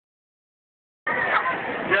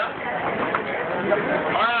step.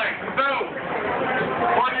 Alright, so,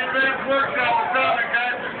 for the advanced workshop is done, and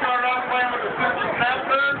guys, we start off playing with a simple step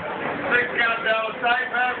third, 6 count down side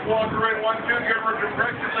pass, walker in 1, 2, give her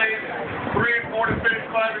compression lead, 3 and 4 to finish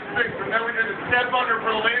 5 and 6, and then we did a step under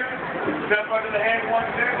for the leader, step under the hand 1,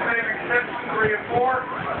 2, saving 6, 3 and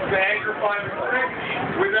 4, the anchor 5 and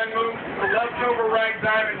 6, we then move the leftover right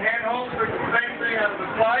diamond hand hold, do the same thing out of the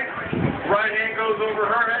slide, right hand goes over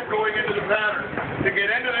her head going into the pattern. To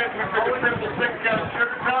get into this, we took a simple 6 count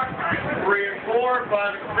sugar tuck, 3 and 4,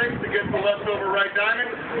 5 and 6 to get the leftover right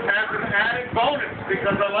diamond, as an added bonus,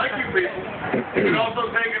 because I like you people. You can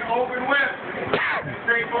also take an open whip,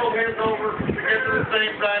 take both hands over to get to the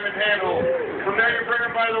same diamond handhold. From there you bring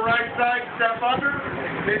them by the right side, step under,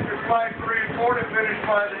 hit your slide 3 and 4 to finish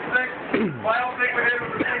 5 and 6. Final thing we did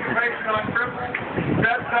was a syncopation on triple,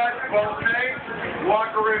 step touch, both chains,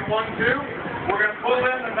 walker in 1, 2. We're going to pull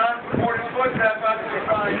in the non-supported foot, tap out to the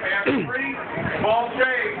side, and 3, ball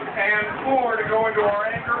chain, and 4 to go into our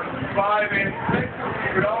anchor, 5 and 6.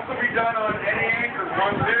 It could also be done on any anchor,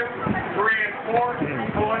 1, 2, 3 and 4.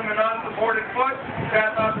 Pull in the non-supported foot,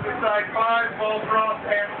 tap out to the side, 5, ball drop,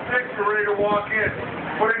 and 6. We're ready to walk in.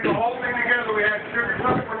 Putting the whole thing together, we had sugar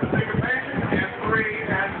tuck with the syncopation, and 3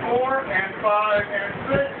 and 4, and 5 and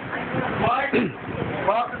 6. Mike,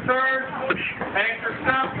 pop the turn, anchor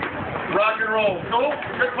step, rock and roll. Cool?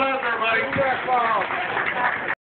 Good class, everybody.